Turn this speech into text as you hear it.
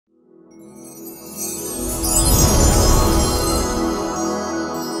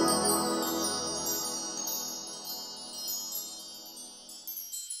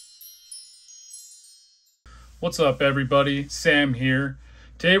What's up, everybody? Sam here.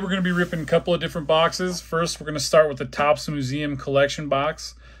 Today we're going to be ripping a couple of different boxes. First, we're going to start with the Topps Museum Collection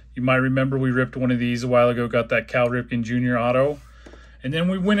box. You might remember we ripped one of these a while ago, got that Cal Ripken Jr. auto. And then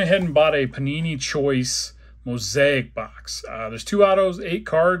we went ahead and bought a Panini Choice Mosaic box. There's 2 autos, 8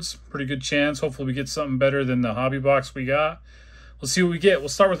 cards, pretty good chance. Hopefully we get something better than the hobby box we got. Let's see what we get. We'll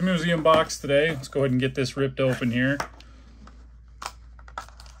start with the Museum box today. Let's go ahead and get this ripped open here.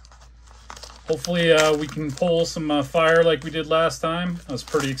 Hopefully we can pull some fire like we did last time. I was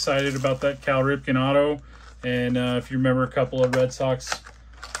pretty excited about that Cal Ripken auto. And if you remember, a couple of Red Sox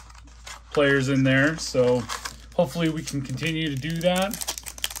players in there. So hopefully we can continue to do that.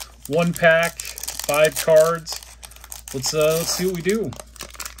 1 pack, 5 cards. Let's see what we do.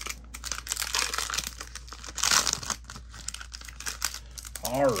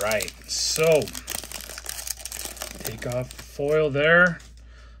 All right, so take off the foil there.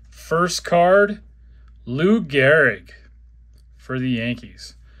 First card, Lou Gehrig for the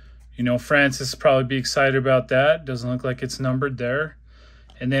Yankees. You know, Francis will probably be excited about that. Doesn't look like it's numbered there.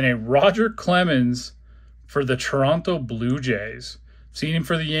 And then a Roger Clemens for the Toronto Blue Jays. I've seen him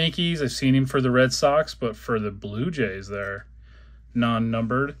for the Yankees. I've seen him for the Red Sox, but for the Blue Jays there,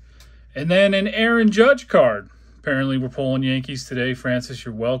 non-numbered. And then an Aaron Judge card. Apparently we're pulling Yankees today. Francis,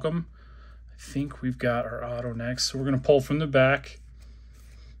 you're welcome. I think we've got our auto next. So we're going to pull from the back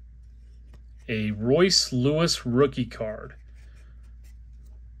a Royce Lewis rookie card.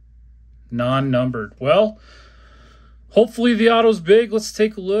 Non-numbered. Well, hopefully the auto's big. Let's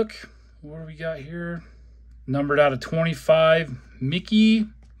take a look. What do we got here? Numbered out of 25. Mickey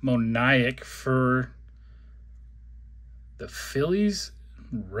Moniak for the Phillies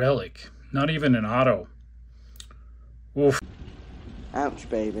relic. Not even an auto. Oof. Ouch,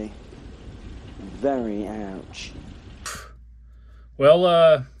 baby. Very ouch. Well,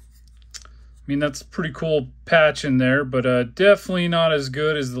 I mean, that's a pretty cool patch in there, but definitely not as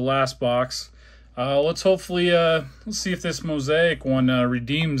good as the last box. Let's hopefully, let's see if this Mosaic one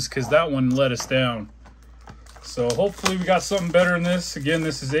redeems, because that one let us down. So hopefully we got something better in this. Again,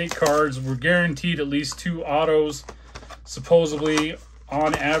 this is 8 cards. We're guaranteed at least 2 autos, supposedly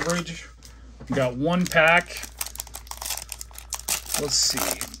on average. We got 1 pack. Let's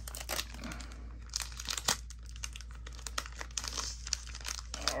see.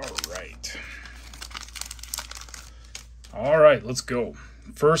 All right, let's go.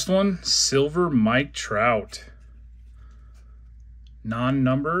 First one, Silver Mike Trout.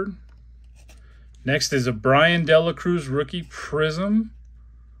 Non-numbered. Next is a Brian Dela Cruz rookie prism.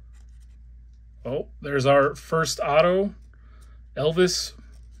 Oh, there's our first auto. Elvis,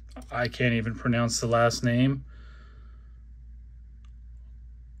 I can't even pronounce the last name.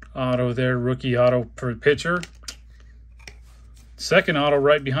 Auto there, rookie auto per pitcher. Second auto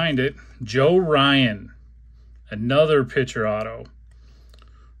right behind it, Joe Ryan. Another pitcher auto.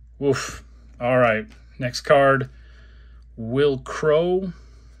 Oof. All right. Next card. Will Crow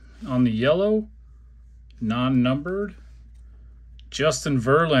on the yellow. Non-numbered. Justin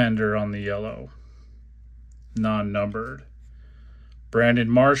Verlander on the yellow. Non-numbered. Brandon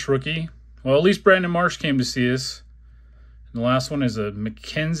Marsh rookie. Well, at least Brandon Marsh came to see us. And the last one is a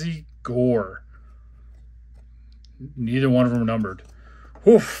Mackenzie Gore. Neither one of them are numbered.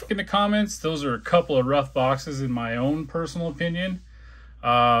 Oof. In the comments, those are a couple of rough boxes in my own personal opinion.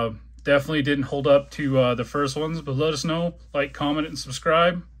 Definitely didn't hold up to the first ones, but let us know. Like, comment, and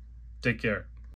subscribe. Take care.